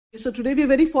So today we are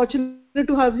very fortunate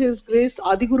to have His Grace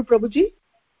Adi Guru Prabhuji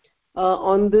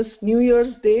on this New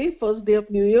Year's Day, first day of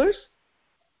New Year's.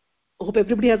 I hope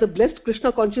everybody has a blessed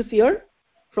Krishna conscious year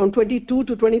from 22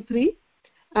 to 23.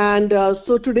 And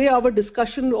so today our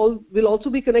discussion will also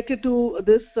be connected to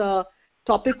this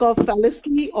topic of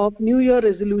fallacy of New Year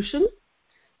resolution.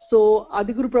 So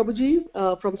Adi Guru Prabhuji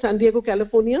from San Diego,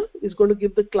 California is going to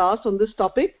give the class on this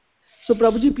topic. So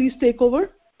Prabhuji, please take over.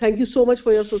 Thank you so much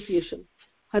for your association.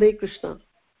 Hare Krishna.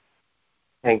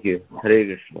 Thank you. Hare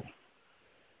Krishna.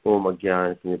 Om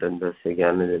Ajnana Timirandasya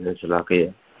Jnananjana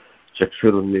Shalakaya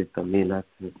Chakshurunmilitam Yena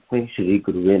Tasmai Shri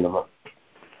Guruve Namah.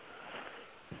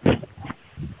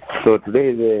 So today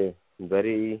is a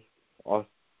very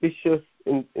auspicious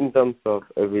in terms of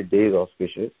every day is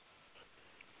auspicious,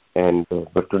 and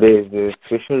but today is a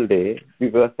special day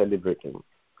people are celebrating.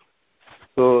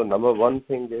 So number one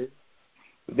thing is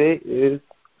today is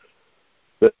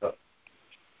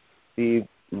the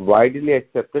widely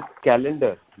accepted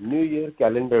calendar, New Year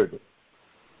calendar day,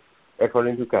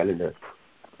 according to calendar.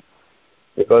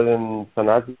 Because in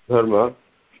Sanatana Dharma,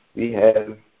 we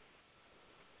have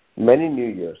many New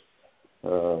Years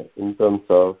in terms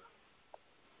of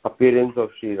appearance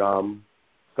of Sri Ram,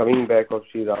 coming back of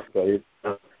Sri Ram.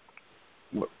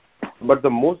 But the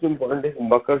most important is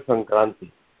Makar Sankranti.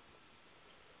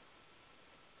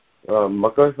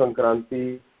 Makar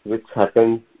Sankranti, which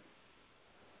happens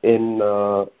in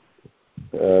the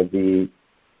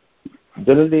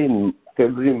generally in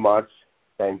February-March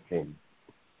time frame.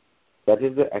 That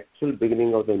is the actual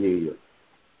beginning of the new year,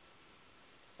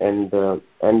 and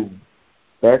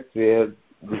that's where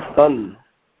the sun.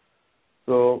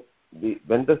 So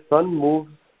when the sun moves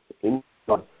in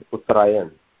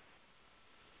Uttarayan,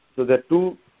 so there are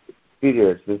two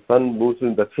periods. The sun moves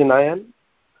in Dakshinayan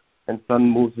and sun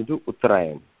moves into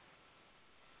Uttarayan.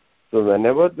 So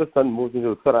whenever the sun moves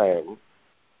into Uttarayan,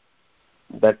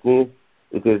 that means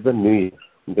it is the new year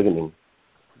beginning.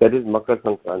 That is Makar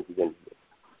Sankranti.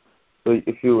 So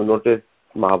if you notice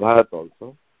Mahabharata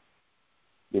also,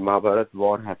 the Mahabharata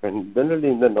war happened generally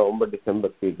in the November-December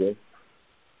period,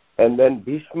 and then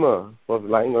Bhishma was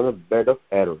lying on a bed of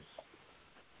arrows.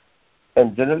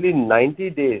 And generally 90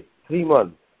 days, 3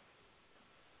 months,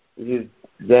 which is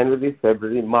January,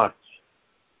 February, March,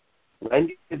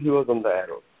 90 days he was on the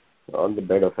arrows. On the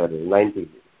bed of arrows, 90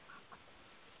 days.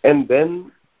 And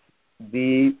then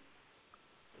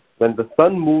when the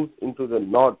sun moves into the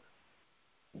north,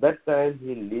 that time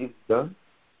he leaves the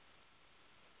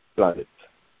planet.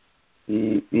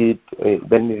 Then he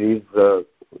leaves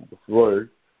this world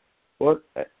for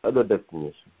other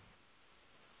destination.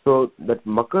 So that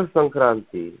Makar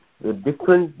Sankranti, the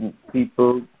different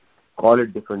people call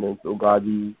it different names.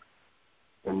 Ugadi,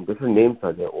 and different names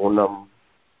are there. Onam,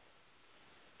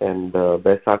 and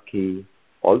Baisakhi,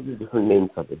 all these different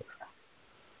names are there.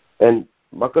 And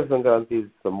Makar Sankranti is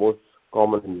the most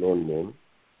common and known name.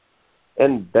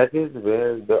 And that is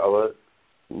where our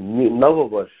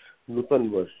Navavarsh,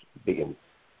 Nutan Varsh begins.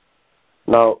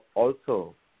 Now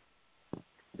also,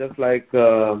 just like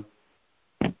some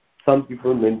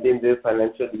people maintain their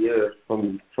financial year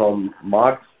from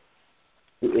March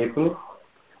to April,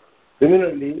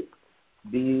 similarly,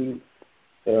 the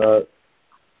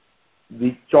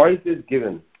choice is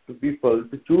given to people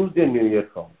to choose their New Year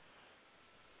from.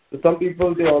 So some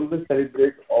people, they always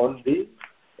celebrate on the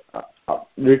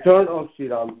return of Sri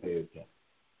Ram to Ayodhya.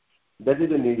 That is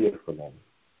the New Year for them.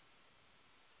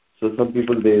 So some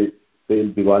people, they say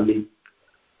Diwali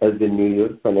as the New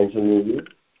Year, financial New Year.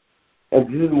 And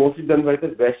this is mostly done by the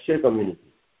Vaishya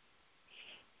community,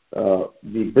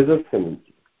 the business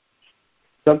community.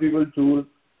 Some people choose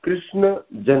Krishna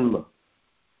Janma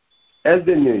as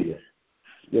the New Year.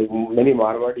 Like many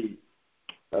Marwadi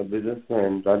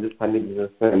businessmen, Rajasthani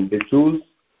businessmen, they choose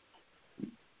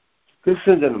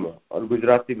Krishna Janma, or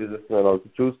Gujarati businessmen also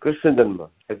choose Krishna Janma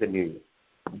as the New Year.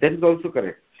 That is also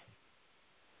correct.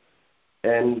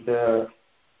 And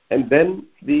then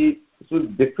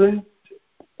different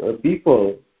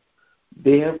people,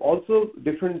 they have also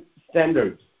different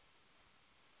standards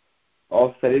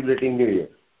of celebrating New Year.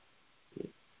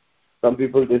 Some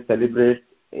people, they celebrate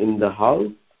in the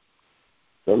house.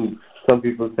 Some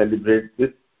people celebrate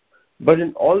this, but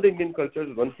in all the Indian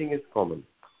cultures, one thing is common.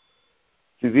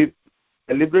 See, we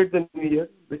celebrate the New Year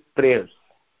with prayers,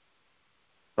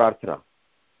 prarthana.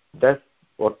 That's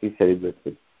what we celebrate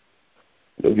with.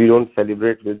 We don't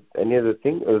celebrate with any other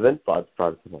thing other than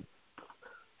prarthana.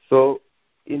 So,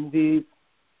 in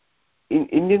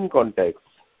Indian context,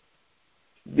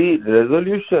 the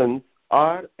resolutions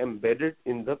are embedded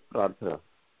in the prarthana.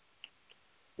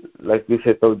 Like we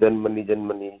say,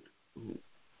 Janmani,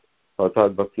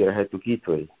 भवतात् भक्तिर्हैतु की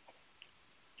त्वयि,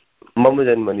 मम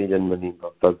जन्मनि जन्मनि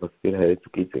भवतात् भक्तिर्हैतु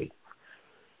की त्वयि.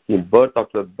 In birth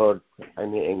after birth, I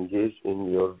may engage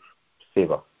in your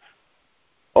seva.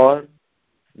 Or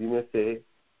we may say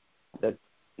that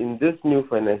in this new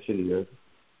financial year,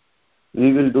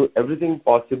 we will do everything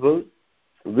possible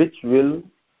which will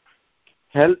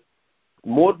help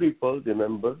more people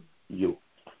remember you.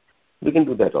 We can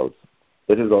do that also.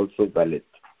 That is also valid.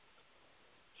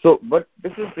 So, but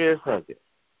different prayers are there.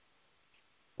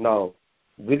 Now,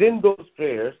 within those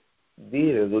prayers,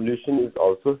 the resolution is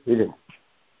also hidden.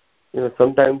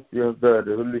 Sometimes you have the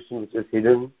resolution which is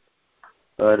hidden,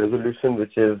 a resolution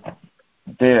which is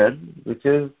there, which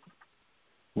is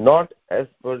not as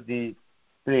per the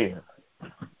prayer.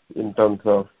 In terms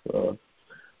of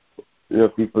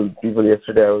people.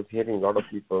 Yesterday I was hearing a lot of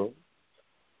people.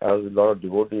 I was with a lot of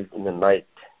devotees in the night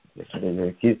yesterday in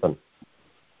the Kirtan,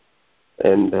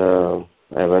 and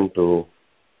I went to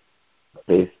a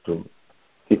place to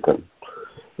Kirtan.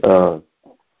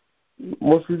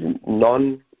 Mostly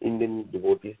non-Indian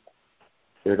devotees.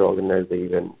 They had organized the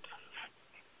event,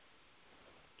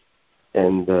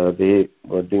 and they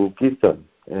were doing Kirtan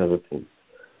and other things.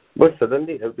 But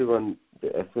suddenly everyone,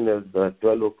 as soon as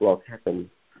 12 o'clock happened,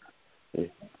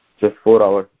 just 4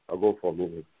 hours ago for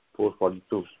me,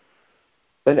 4:42,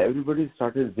 then everybody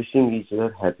started wishing each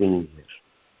other Happy New Year.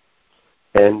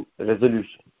 And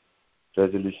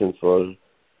resolutions for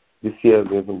this year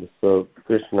we are going to serve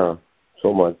Krishna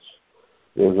so much,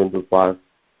 we are going to pass,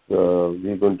 we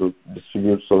are going to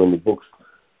distribute so many books.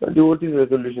 The devotees'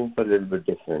 resolutions are a little bit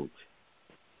different.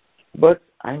 But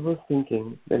I was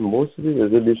thinking that most of the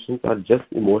resolutions are just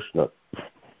emotional.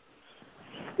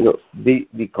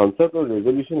 The concept of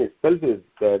resolution itself is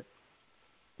that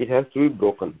it has to be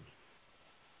broken.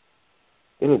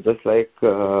 Just like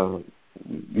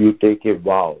you take a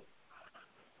vow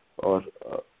or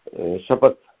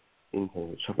shapat. In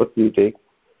shapat you take,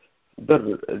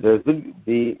 the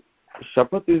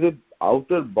shapat is an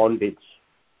outer bondage.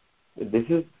 This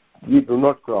is, we do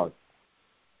not cross.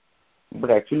 But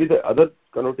actually the other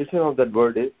connotation of that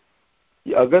word is,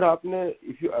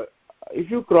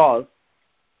 if you cross,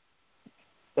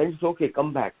 then it's okay,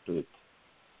 come back to it.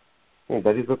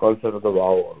 That is the concept of the vow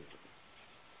also.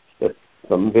 That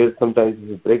sometimes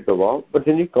you break the vow, but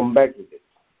then you come back with it.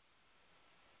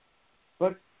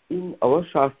 But in our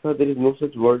Shastra, there is no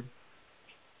such word.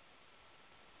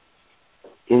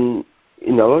 In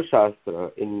our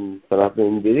Shastra, in Sanatana,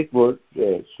 in Vedic words,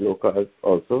 shlokas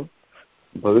also,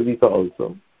 Bhagavad Gita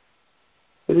also,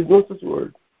 there is no such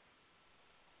word.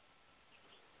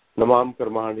 Namam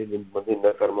karmani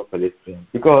na karma phalitya.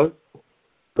 Because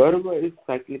karma is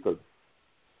cyclical.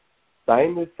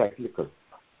 Time is cyclical.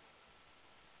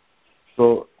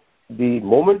 So the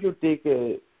moment you take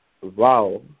a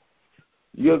vow,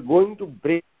 you are going to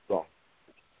break the vow.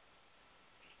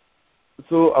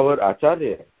 So our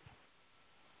Acharya,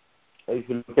 if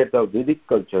you look at the Vedic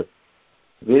culture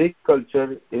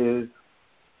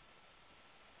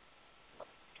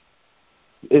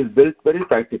is built very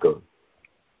practical.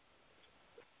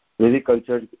 Vedic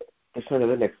culture, Krishna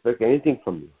doesn't expect anything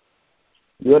from you.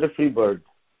 You are a free bird.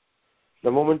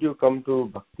 The moment you come to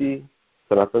Bhakti,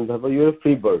 Sanatana Dharma, you are a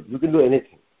free bird. You can do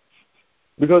anything.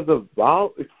 Because the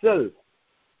vow itself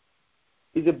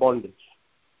is a bondage.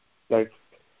 Like,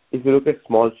 if you look at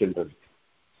small children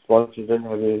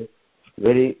have a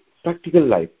very practical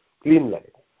life, clean life.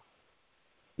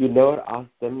 You never ask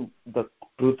them the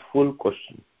truthful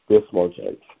question to a small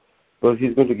child, because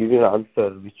he's going to give you an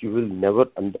answer which you will never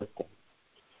understand.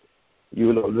 You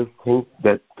will always think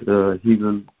that he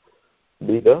will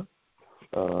be the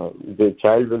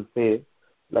child will say,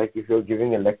 like if you're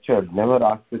giving a lecture, never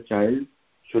ask the child,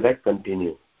 should I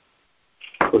continue?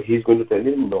 So he's going to tell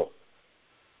you no.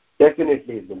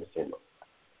 Definitely he's going to say no.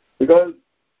 Because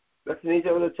that's the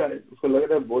nature of the child. उसको लग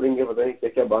रहा है boring है, पता नहीं क्या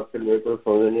क्या बात कर मेरे को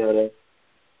समझ नहीं आ रहा है.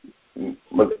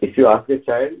 But if you ask a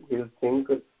child, he'll think,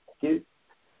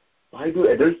 why do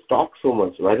adults talk so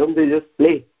much? Why don't they just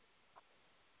play?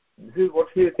 This is what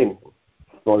he is thinking,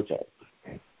 small child.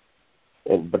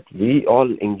 But we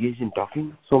all engage in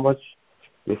talking so much.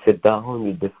 We sit down,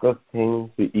 we discuss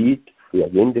things, we eat, we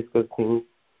again discuss things,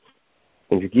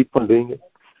 and we keep on doing it.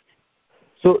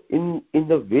 So in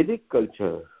the Vedic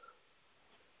culture,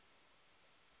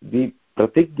 the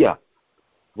pratigya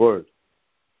word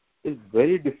is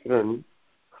very different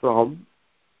from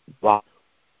vow.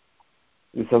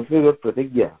 The Sanskrit word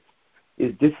pratigya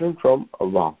is different from a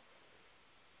vow.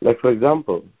 Like for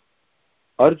example,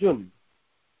 Arjun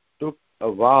took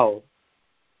a vow,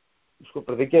 उसको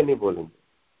प्रतिज्ञा नहीं बोलेंगे.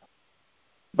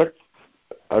 But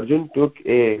Arjun took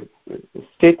a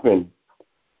statement.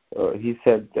 He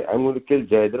said, I'm going to kill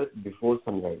Jayadratha before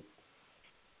sunrise.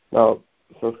 Now,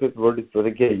 Sanskrit word is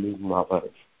Pratigya used in Mahabharata.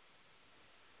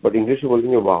 But English is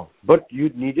holding a wow. But you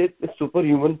needed a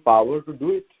superhuman power to do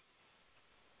it.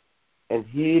 And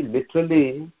he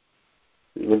literally,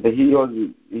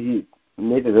 he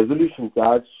made a resolution that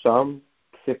aaj sham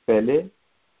se pehle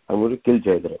I'm going to kill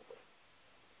Jayadratha.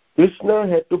 Krishna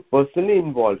had to personally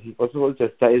involve. He first of all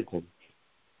chastised him.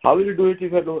 How will you do it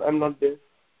if I'm not there?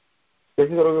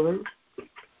 कैसे करोगे भाई?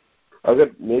 अगर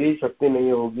मेरी शक्ति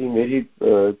नहीं होगी, मेरी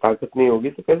ताकत नहीं होगी,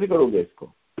 तो कैसे करोगे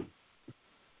इसको?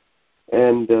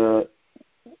 And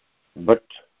but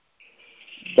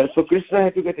that's so Krishna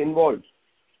had to get involved.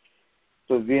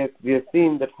 So we have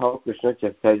seen that how Krishna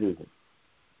chastises him.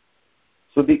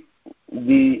 So the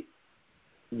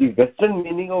Western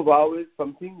meaning of vow is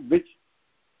something which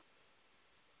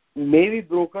may be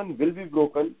broken, will be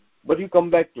broken, but you come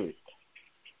back to it.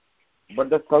 But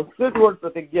the Sanskrit word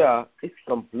pratigya is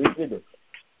completely different.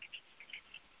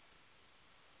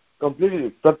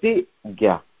 Completely different.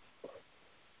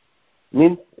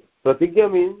 Pratigya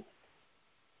means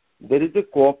there is a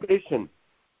cooperation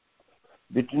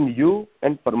between you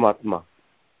and Paramatma.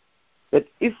 That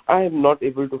if I am not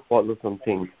able to follow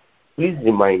something, please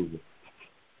remind me.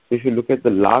 If you look at the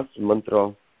last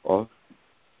mantra of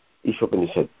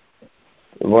Ishopanishad,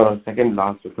 second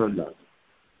last or third last.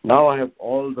 Now I have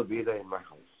all the Veda in my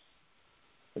house.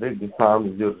 Right? The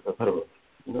Psalms, Yajur, Atharva.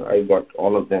 I got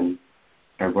all of them.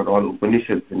 I've got all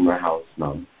Upanishads in my house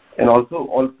now. And also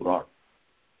all Puran.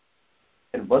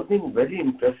 And one thing very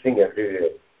interesting everywhere.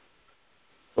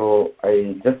 So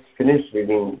I just finished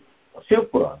reading Shiv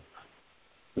Puran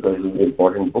because it's an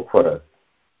important book for us.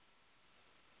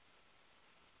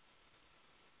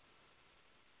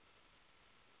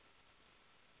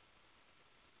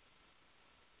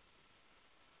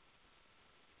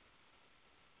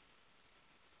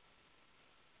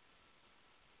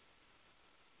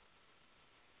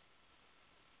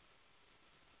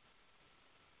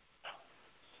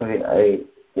 Sorry,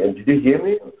 did you hear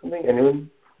me or something?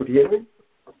 Anyone could hear me?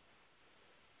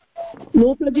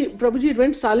 No, Prabhuji, it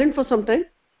went silent for some time.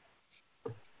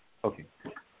 Okay.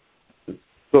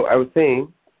 So I was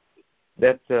saying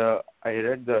that I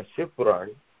read the Shiv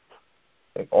Puran.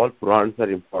 Like all Purans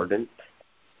are important.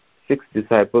 6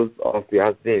 disciples of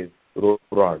Vyasadeva wrote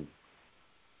Puran.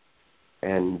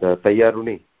 And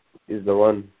Tayyaruni is the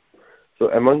one. So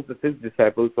among the 6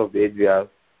 disciples of Ved Vyas,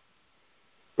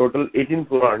 total 18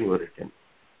 Purana were written.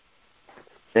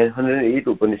 And 108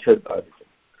 Upanishads are written.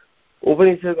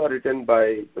 Upanishads are written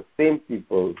by the same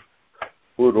people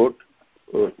who wrote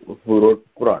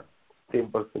Quran. Same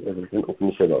person has written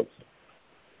Upanishad also.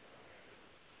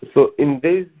 So in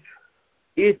these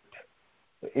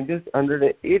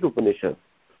 108 Upanishads,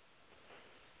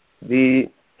 the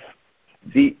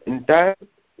entire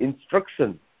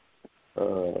instruction,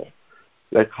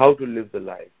 like how to live the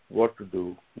life, what to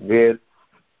do,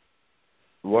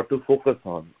 what to focus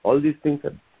on, all these things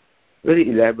are very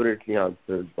elaborately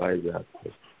answered by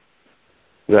Vyasadeva.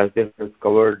 Vyasadeva has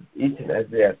covered each and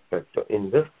every aspect in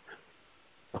the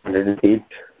 108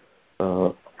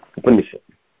 Upanishads.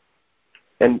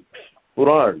 And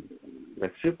Puran,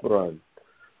 like Shiv Puran,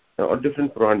 or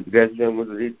different Puran, gradually I'm going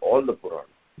to read all the Puran.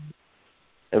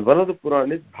 And one of the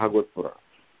Puran is Bhagavad Puran.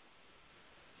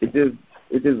 It is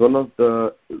one of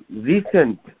the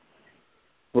recent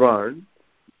Puran,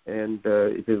 and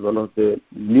it is one of the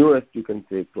newest, you can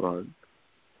say, Puran.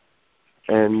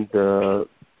 And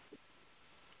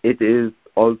it is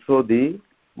also the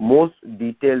most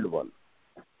detailed one.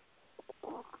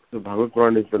 So Bhagavad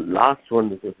Puran is the last one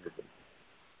which is written.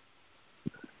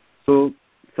 So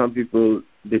some people,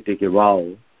 they take a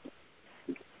vow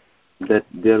that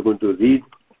they are going to read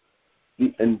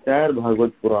the entire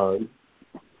Bhagavad Puran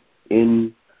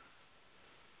in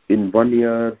 1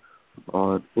 year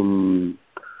or in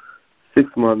 6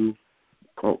 months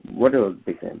or whatever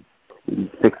they can. In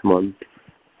 6 months,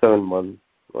 7 months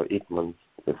or 8 months.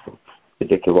 They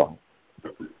take a vow.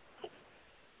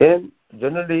 And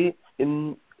generally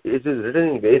it is written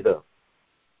in Veda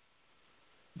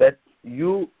that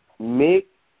you make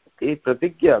a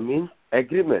pratigya, means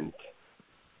agreement,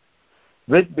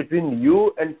 between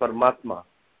you and Paramatma.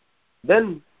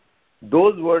 Then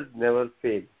those words never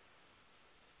fail.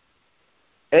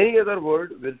 Any other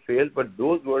word will fail, but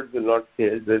those words will not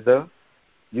fail whether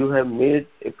you have made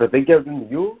a pratigya between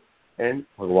you and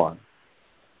Bhagavan,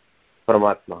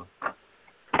 Paramatma.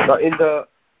 Now in the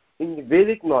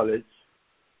Vedic knowledge,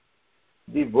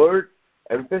 the word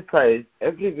emphasized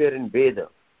everywhere in Veda.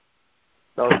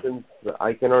 Now since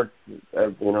I cannot,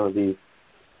 the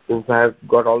since I have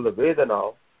got all the Veda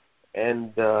now,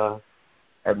 and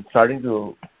I'm starting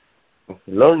to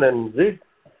learn and read.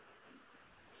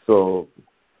 So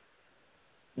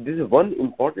this is one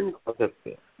important concept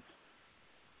here,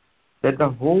 that the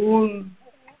whole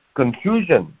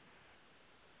confusion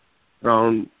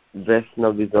around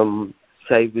Vaishnavism,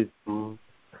 Shaivism,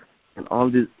 and all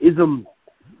these isms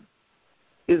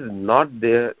is not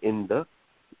there in the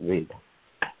Veda.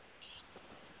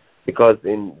 Because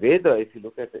in Veda, if you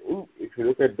look at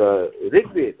the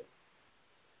Rig Veda,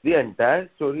 the entire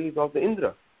story is of the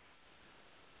Indra.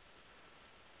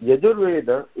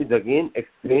 Yajurveda is again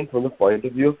explained from the point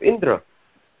of view of Indra.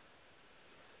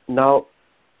 Now,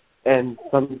 and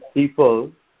some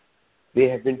people, they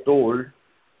have been told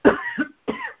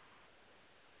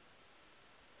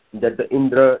that the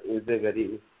Indra is a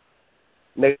very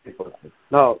negative person.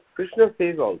 Now, Krishna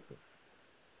says also,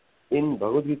 in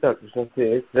Bhagavad Gita, Krishna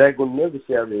says, Traigunya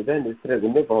Vishya Veda and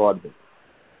Traigunya Bhavadya.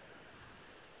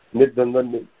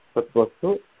 Nirdhandan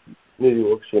Satvastu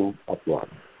Niryokshin Atman.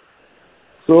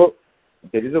 So,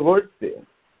 there is a word there.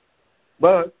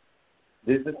 But,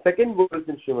 there is a second word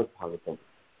in Srimad Bhagavatam.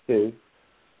 It says,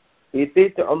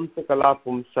 Ete cha amsa kala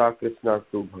pumsa Krishna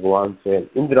tu Bhagavan Swayam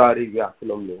Indrari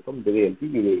Vyakulam Lokam Devayanti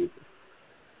Vivayati.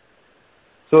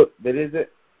 So, there is a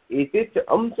Ete cha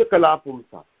amsa kala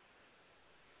pumsa.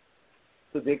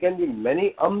 So, there can be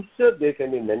many amsa, there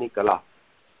can be many kala.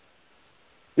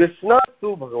 Krishna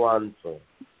tu Bhagavan Swayam.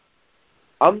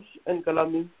 Amsh and kala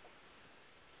means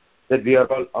that we are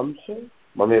all amsha,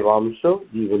 mame vamsha,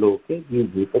 jivaloke,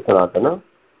 jivjita sanatana,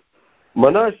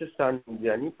 mana shastan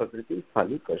jnani prakriti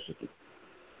phali karshati.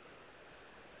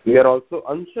 We are also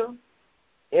amsha,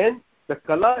 and the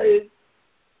kala is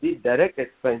the direct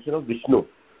expansion of Vishnu.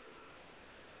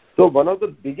 So one of the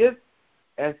biggest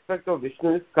aspects of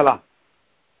Vishnu is kala.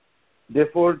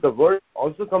 Therefore, the word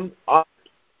also comes art.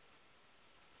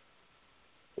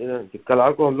 कला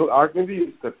को हम लोग art में भी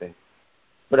use करते हैं,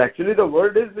 but actually the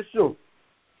word is Vishnu.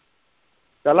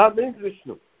 Kala means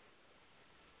Vishnu.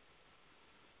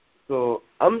 So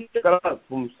amsha kala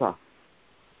pumsa,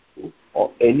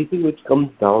 or anything which comes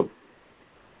down.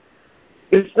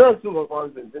 Krishna to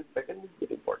Bhagavan, then second is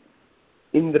very important.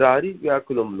 Indrari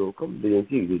vyakulam lokam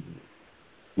deyanti vidi.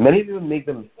 Many people make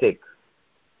the mistake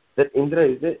that Indra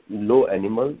is a low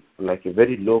animal, like a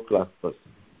very low class person.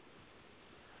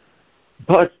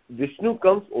 But Vishnu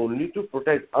comes only to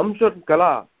protect. Amsha and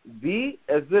Kala, we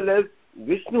as well as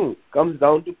Vishnu comes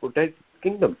down to protect his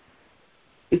kingdom.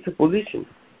 It's a position.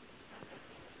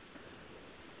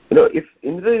 If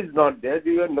Indra is not there,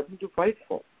 we have nothing to fight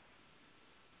for.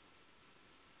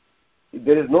 If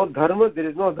there is no dharma, there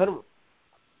is no dharma.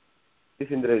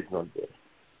 If Indra is not there.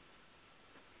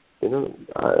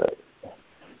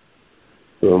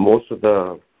 So most of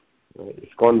the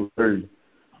ISKCON world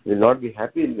will not be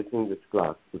happy listening to this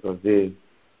class, because they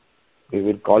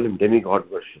will call him demigod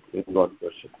worship, God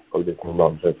worship, all this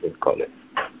nonsense they call it.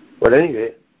 But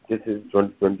anyway, this is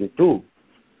 2022.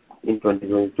 In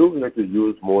 2022, we have to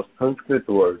use more Sanskrit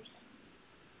words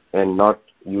and not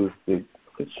use the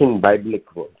Christian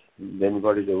biblic words.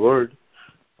 Demigod is a word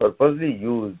purposely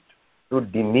used to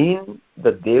demean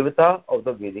the Devata of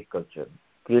the Vedic culture,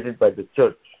 created by the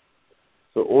church.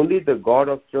 So only the God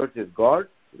of church is God,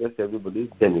 rest everybody is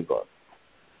demigod.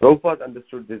 Prabhupada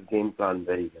understood this game plan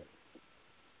very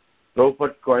well.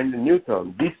 Prabhupada coined a new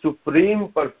term, the Supreme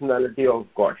Personality of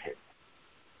Godhead.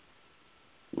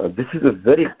 Now this is a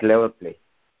very clever play.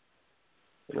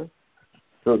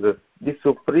 So the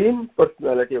Supreme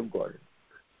Personality of Godhead.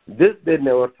 This they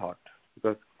never thought,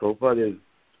 because Prabhupada is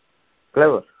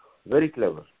clever, very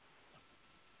clever.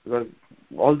 Because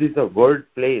all these are word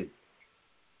plays.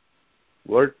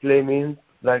 Word play means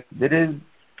like there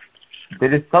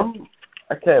is some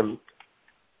attempt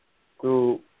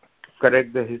to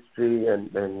correct the history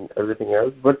and everything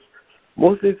else, but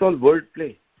mostly it's all word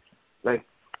play. Like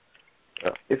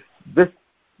if this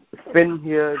spin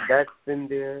here, that spin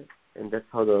there, and that's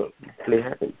how the play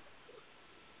happens.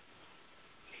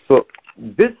 So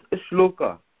this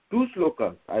shloka, two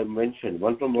shlokas I mentioned,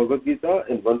 one from Bhagavad Gita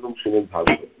and one from Srimad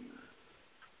Bhagavatam.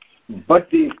 But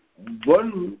the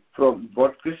one from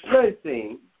what Krishna is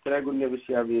saying, Traigunya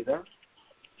Vishya Veda,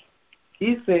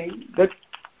 he's saying that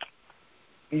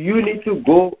you need to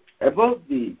go above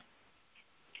the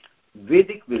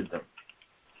Vedic wisdom.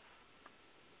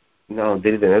 Now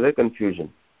there is another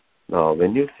confusion. Now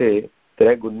when you say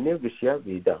Traigunya Vishya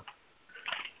Veda,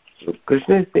 so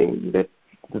Krishna is saying that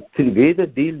the three Veda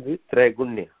deal with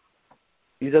Traigunya.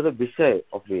 These are the Vishaya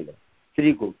of Veda,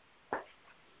 three good.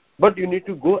 But you need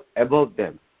to go above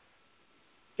them.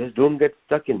 Just don't get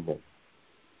stuck in them.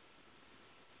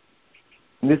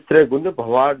 Nistra Guna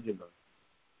Bhavarjuna.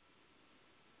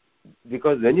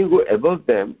 Because when you go above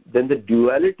them, then the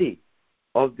duality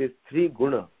of these three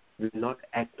guna will not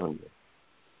act on you.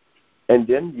 And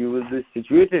then you will be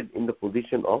situated in the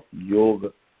position of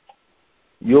yoga.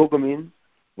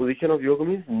 Position of yoga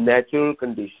means natural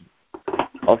condition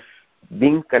of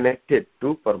being connected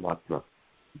to Paramatma.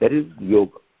 That is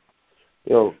yoga.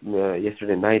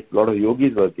 Yesterday night, a lot of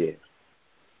yogis were there,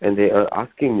 and they are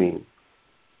asking me,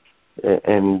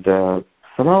 and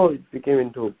somehow it became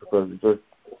into, because it was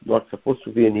not supposed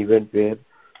to be an event where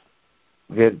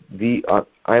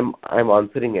I'm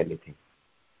answering anything.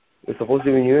 It's supposed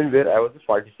to be an event where I was a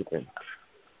participant.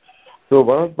 So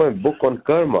one of my book on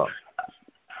karma,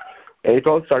 and it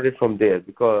all started from there,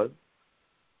 because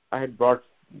I had brought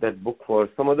that book for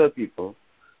some other people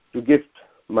to gift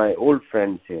my old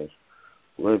friends here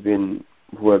who have been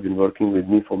working with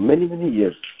me for many, many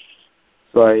years.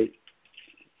 So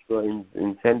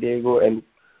in San Diego, and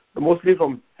mostly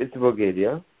from Pittsburgh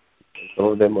area. Some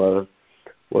of them were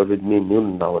with me in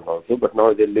Newtown also, but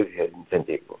now they live here in San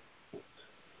Diego.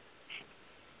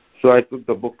 So I took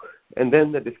the book, and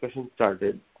then the discussion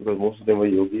started, because most of them were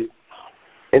yogis.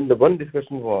 And the one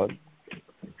discussion was,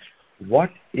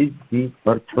 what is the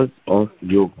purpose of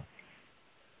yoga?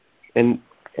 And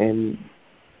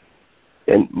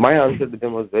my answer to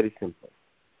them was very simple.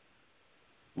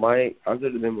 My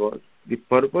answer to them was, the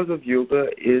purpose of yoga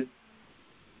is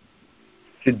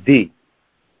siddhi,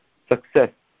 success.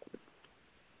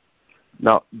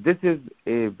 Now, this is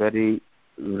a very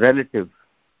relative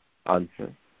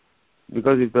answer,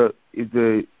 because if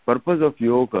the purpose of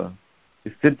yoga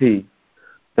is siddhi,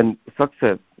 then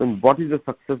success, then what is the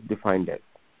success defined as?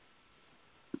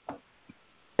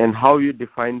 And how you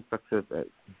define success as?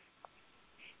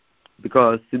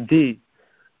 Because siddhi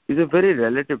is a very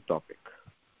relative topic.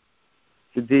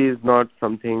 Siddhi is not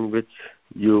something which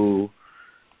you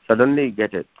suddenly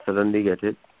get it.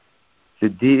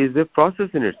 Siddhi is a process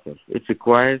in itself. It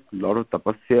requires a lot of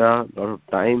tapasya, a lot of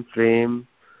time frame,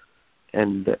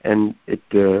 and it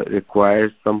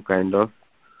requires some kind of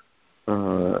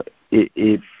a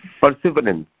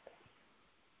perseverance,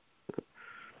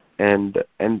 and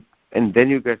then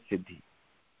you get siddhi.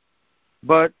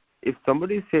 But if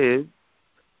somebody says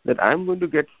that I'm going to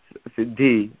get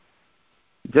siddhi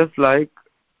just like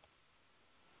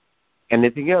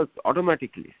anything else,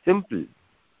 automatically, simple,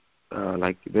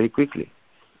 like very quickly,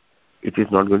 it is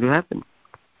not going to happen,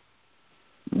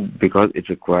 because it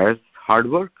requires hard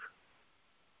work.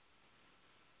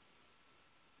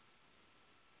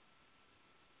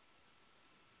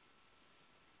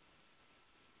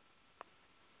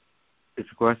 It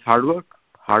requires hard work.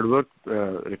 Hard work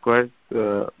requires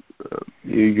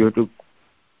you have to.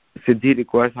 Siddhi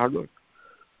requires hard work.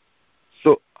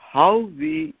 So how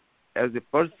we as a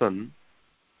person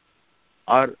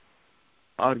are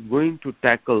going to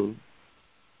tackle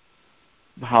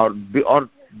or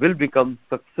will become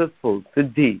successful,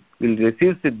 siddhi, will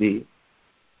receive siddhi,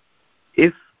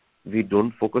 if we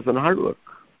don't focus on hard work.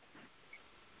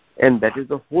 And that is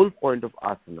the whole point of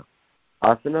asana.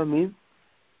 Asana means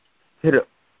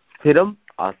Sthiram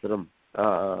asanam.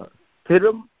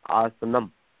 Sthiram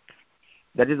asanam.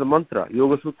 That is the mantra,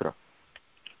 Yoga Sutra.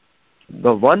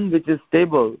 The one which is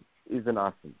stable is an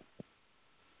asana.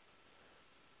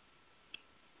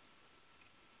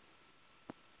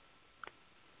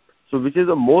 So which is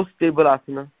the most stable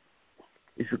asana,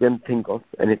 if you can think of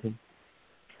anything?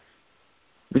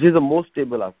 Which is the most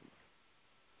stable asana?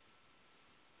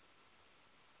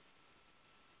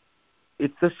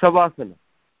 It's a Shavasana,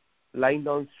 lying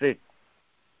down straight.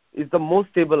 It's the most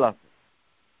stable asana.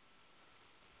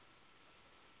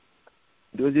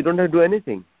 Because you don't have to do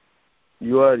anything.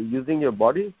 You are using your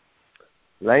body,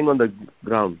 lying on the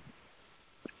ground,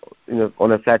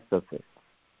 on a flat surface,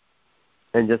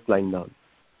 and just lying down.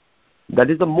 That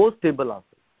is the most stable asana.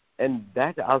 And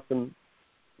that asana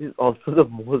is also the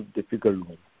most difficult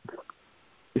one.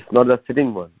 It's not the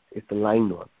sitting one, it's the lying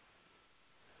one.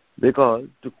 Because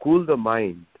to cool the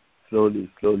mind slowly,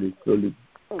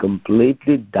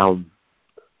 completely down,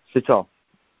 switch off,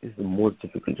 is the most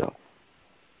difficult job.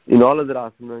 In all other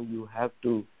asana, you have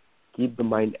to keep the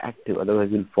mind active, otherwise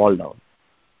you'll fall down.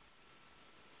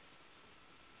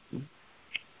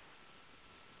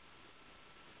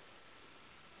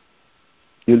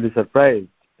 You'll be surprised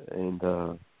in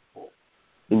the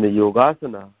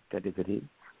Yogasana category,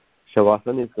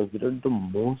 Shavasana is considered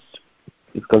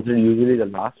usually the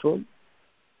last one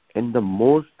and the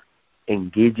most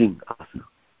engaging asana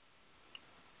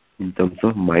in terms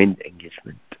of mind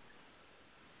engagement.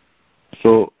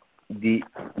 So the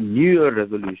New Year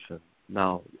resolution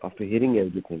now, after hearing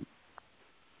everything,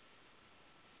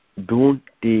 don't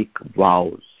take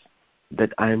vows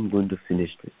that I am going to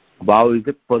finish this. Vow is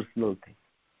a personal thing.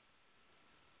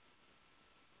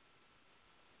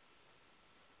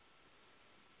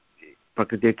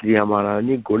 प्रकृति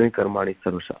क्रियामाणानि गुणे कर्माणि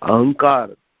सर्वशः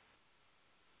अहंकार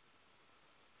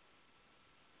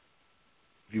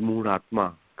विमूढ़ात्मा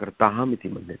कर्ताहम इति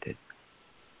मन्यते.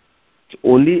 So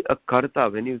only a karta,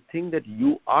 when you think that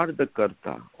you are the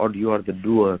karta or you are the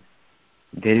doer,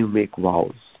 then you make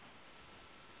vows.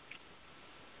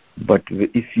 But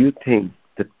if you think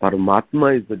that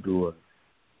Paramatma is the doer,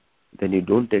 then you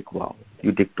don't take vow,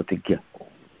 you take pratigya.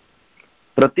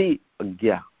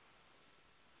 Pratigya.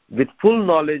 With full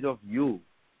knowledge of you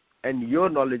and your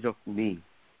knowledge of me,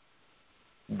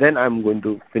 then I'm going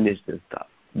to finish this stuff.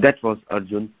 That was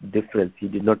Arjun's difference. He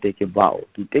did not take a vow,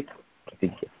 he takes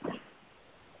pratigya.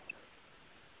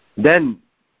 Then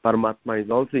Paramatma is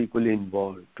also equally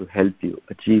involved to help you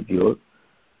achieve your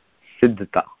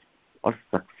siddhata or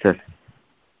success.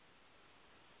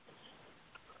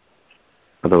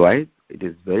 Otherwise, it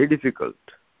is very difficult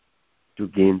to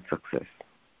gain success.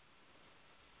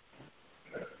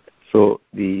 So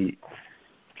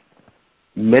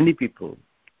many people,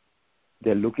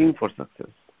 they are looking for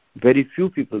success. Very few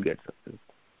people get success.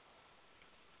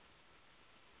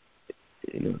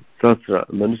 Sasra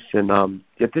Manushya Nam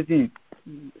Yatati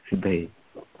Siddhaye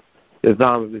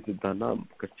Yazam Siddhanam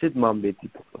Kachit Mam Beti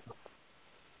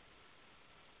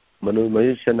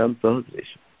Manushya Nam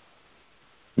Sahasresha.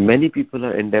 Many people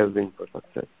are endeavoring for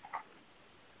success,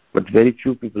 but very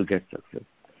few people get success.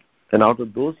 And out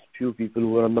of those few people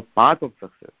who are on the path of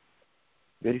success,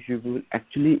 very few people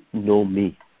actually know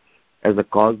me as the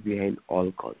cause behind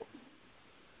all causes.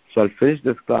 So I'll finish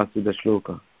this class with the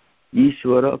shloka.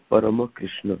 Ishvara Parama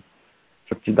Krishna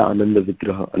Satchidananda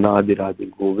Vigraha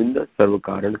Anadiradi Govinda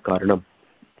Sarvakaran Karanam.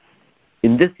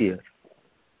 In this year,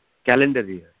 calendar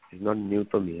year, it's not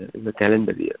Newton year, it's a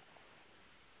calendar year.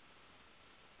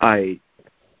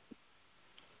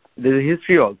 There's a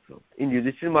history also. In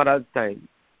Yudhishthira Maharaj's time,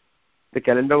 the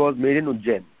calendar was made in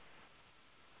Ujjain.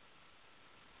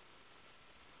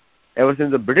 Ever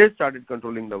since the British started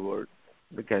controlling the world,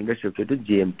 the calendar shifted to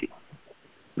GMT,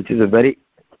 which is a very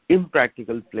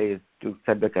impractical place to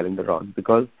set the calendar on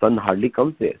because sun hardly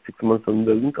comes there. 6 months sun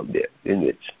doesn't come there in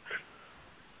which.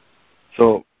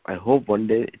 So I hope one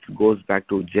day it goes back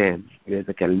to Ujjain, where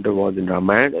the calendar was in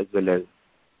Ramayana as well as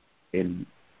in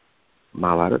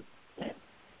Mahabharata.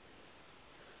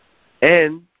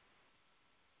 And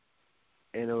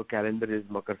our calendar is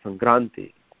Makar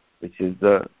Sankranti, which is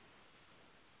the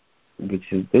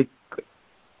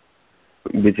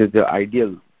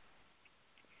ideal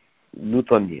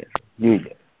Newton year, New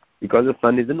Year, because the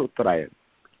sun is in Uttarayan.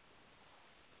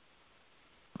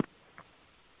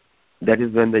 That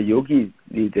is when the yogis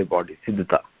leave their body,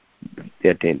 siddhata, they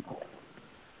attain.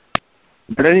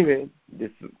 But anyway,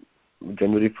 this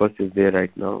January 1st is there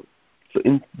right now. So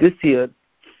in this year,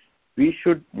 we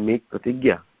should make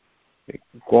pratigya,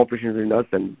 cooperation between us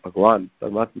and Bhagavan,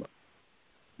 Paramatma,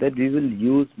 that we will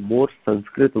use more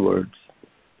Sanskrit words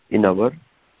in our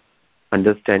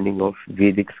understanding of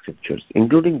Vedic scriptures,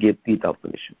 including Gita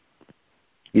Upanishad,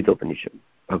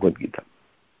 Bhagavad Gita.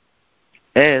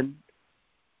 And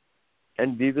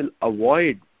we will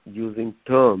avoid using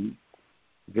terms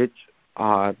which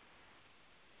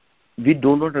we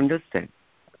do not understand.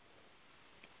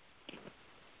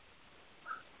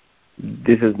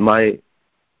 This is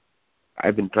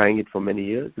I've been trying it for many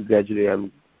years. Gradually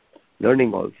I'm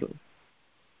learning also.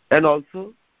 And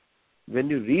also, when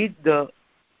you read the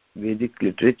Vedic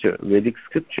literature, Vedic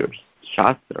scriptures,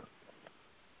 Shastra,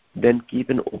 then keep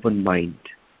an open mind.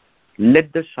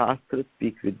 Let the Shastra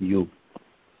speak with you.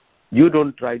 You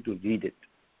don't try to read it.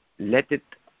 Let it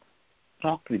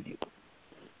talk with you.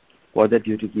 For that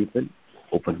you have to keep an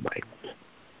open mind.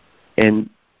 And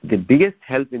the biggest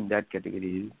help in that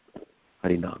category is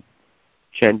Harinam.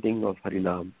 Chanting of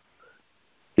Harinam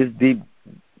is the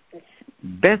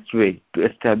best way to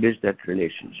establish that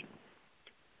relationship.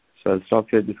 So I'll stop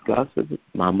here this class with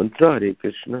Mahamantra, Hare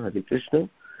Krishna,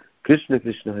 Krishna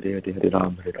Krishna, Hare Hare, Hare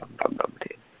Ram, Ram Ram,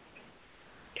 Hare.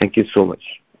 Thank you so much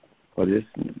for this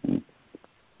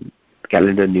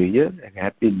calendar new year and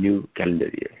happy new calendar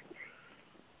year.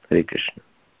 Hare Krishna.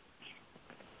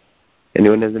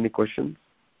 Anyone has any questions?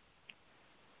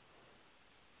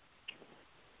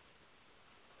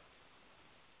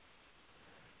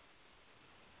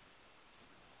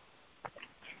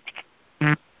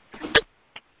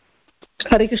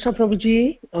 Hare Krishna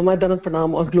Prabhuji, my Dhanat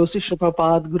Pranam, or Glory Shri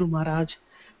Prabhupada, Guru Maharaj.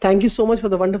 Thank you so much for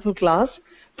the wonderful class.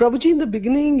 Prabhuji, in the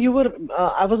beginning,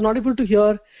 I was not able to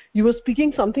hear, you were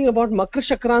speaking something about Makar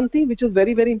Sankranti, which is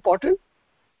very, very important.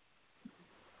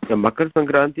 The Makar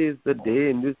Sankranti is the day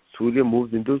in which Surya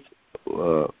moves into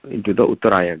the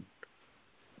Uttarayan.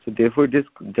 So therefore it is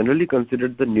generally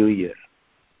considered the new year.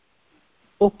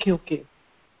 Okay.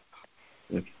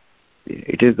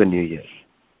 It is the new year.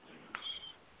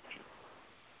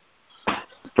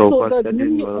 So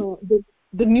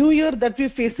the new year that we're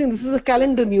facing, this is a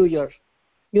calendar new year.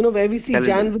 Where we see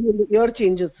January and the year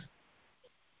changes.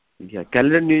 Yeah,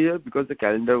 calendar new year, because the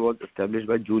calendar was established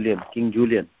by King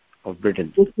Julian of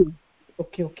Britain.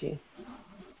 Okay.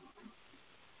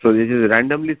 So this is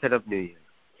randomly set up new year.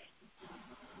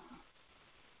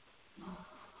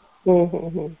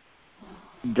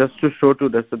 Just to show to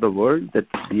the rest of the world that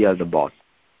we are the boss.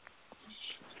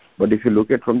 But if you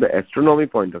look at from the astronomy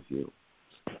point of view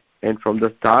and from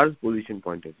the stars position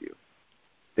point of view,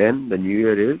 then the new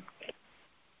year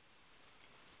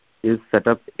is set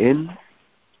up in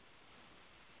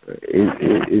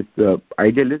the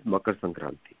ideal is Makar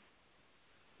Sankranti,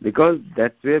 because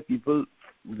that's where people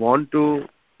want to,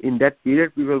 in that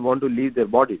period people want to leave their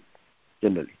bodies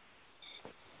generally,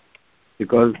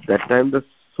 because that time the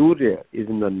Surya is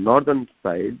in the northern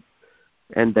side,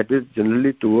 and that is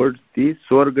generally towards the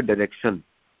Swarga direction.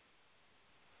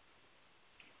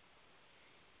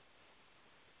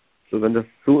 So when the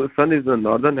sun is in the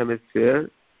northern hemisphere,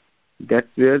 that's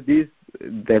where the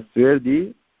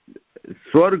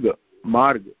Swarga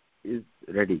Marg is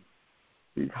ready.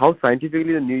 This is how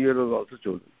scientifically the new year was also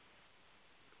chosen.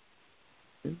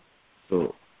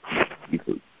 So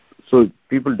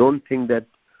people don't think that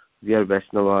we are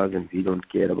Vaishnavas and we don't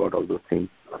care about all those things.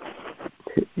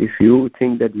 If you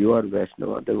think that you are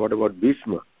Vaishnava, then what about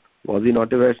Bhishma? Was he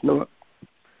not a Vaishnava?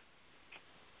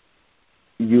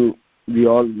 We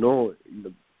all know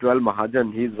the 12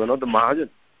 Mahajan, he is one of the Mahajan.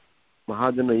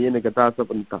 Mahajana yena gata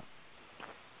sapanta.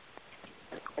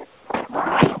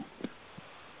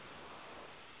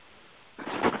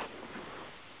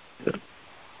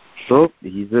 So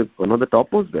he is one of the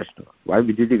topmost Vaishnava. Why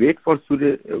did he wait for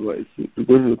Surya to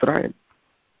go in Uttarayan?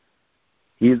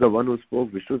 He is the one who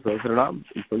spoke Vishnu Sahasranam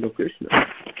in front of Krishna.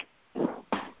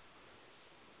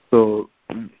 So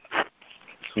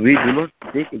we do not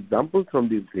take examples from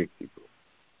these great people.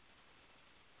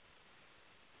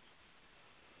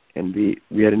 And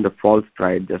we are in the false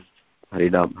pride, just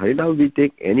Harinam. Harinam we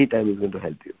take any time is going to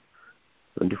help you.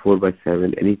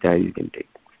 24/7, any time you can take.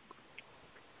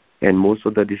 And most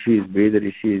of the rishis, Veda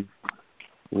rishis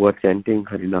who are chanting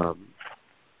Harinam,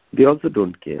 they also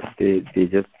don't care. They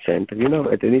just chant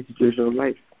Harinam at any situation of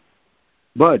life.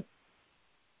 But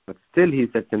still he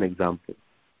sets an example.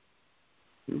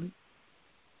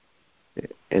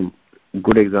 And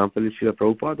good example is Srila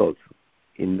Prabhupada also.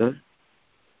 In the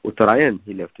Uttarayan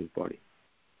he left his body.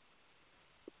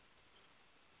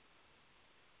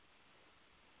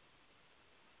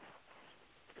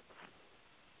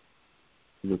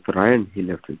 In Uttarayan he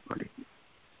left his body.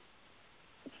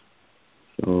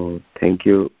 So thank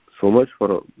you so much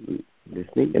for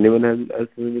listening. Anyone else have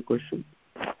any question?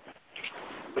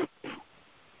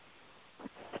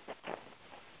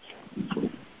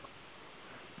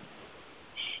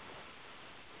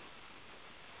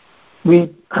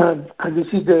 This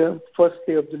is the first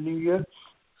day of the new year,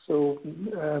 so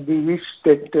we wish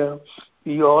that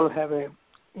we all have a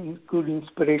good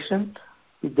inspiration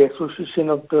with the association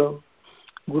of the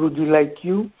Guruji like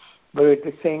you, but at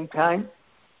the same time,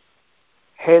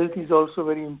 health is also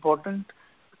very important,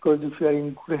 because if you are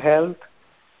in good health,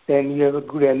 then you have a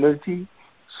good energy,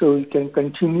 so you can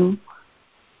continue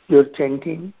your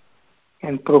chanting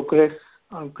and progress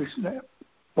on Krishna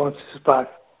conscious path.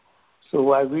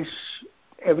 So I wish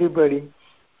everybody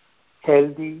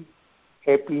healthy,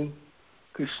 happy,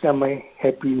 Krishnamay,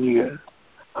 happy New Year.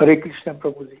 Hare Krishna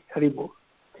Prabhuji, Hare Bol.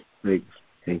 Great.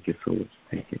 Thank you so much.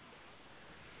 Thank you.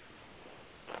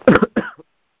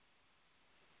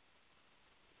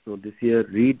 So this year,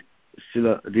 read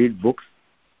books.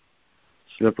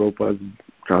 Srila Prabhupada's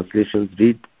translations,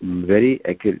 read very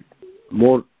accurate,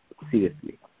 more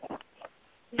seriously,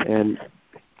 and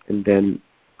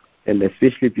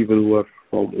especially people who are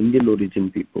from Indian origin,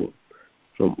 people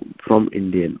from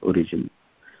Indian origin,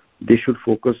 they should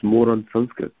focus more on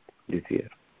Sanskrit this year.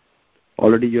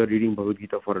 Already you are reading Bhagavad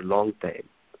Gita for a long time,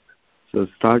 so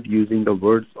start using the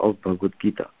words of Bhagavad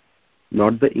Gita,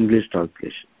 not the English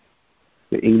translation.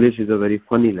 The English is a very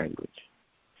funny language.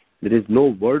 There is no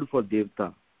word for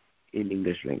Devta in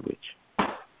English language.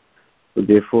 So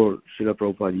therefore, Srila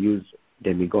Prabhupada used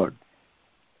demigod.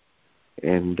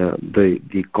 And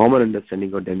the common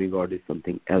understanding of demigod is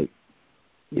something else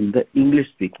in the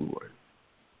English-speaking world.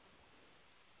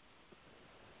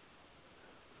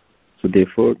 So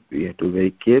therefore, we have to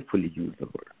very carefully use the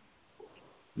word.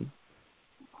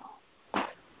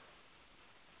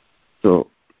 So,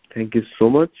 thank you so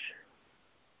much.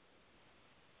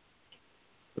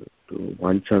 To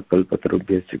Vancha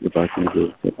Kalpatarubhyasya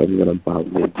Kripasinubhyo Parivaram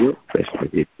Bhavnebhyo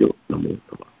Vaishnavebhyo Namo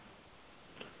Namah.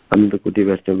 Anantakoti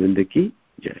Vaishnavrinda ki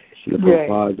Jai. Srila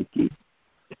Prabhupada ki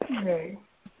Jai.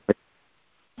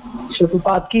 Srila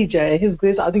Prabhupada ki Jai. His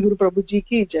Grace Adi Guru Prabhuji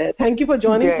ki Jai. Thank you for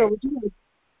joining, Prabhuji.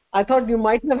 I thought you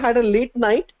might have had a late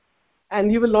night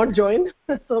and you will not join.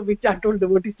 So I told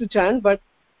devotees to chant, but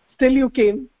still you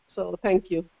came. So thank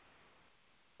you.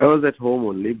 I was at home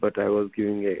only, but I was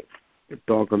giving a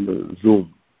talk on the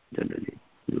Zoom generally.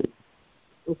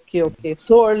 Okay.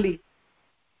 So early.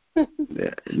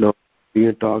 Yeah, no, giving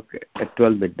a talk at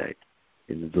 12 midnight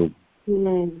in Zoom.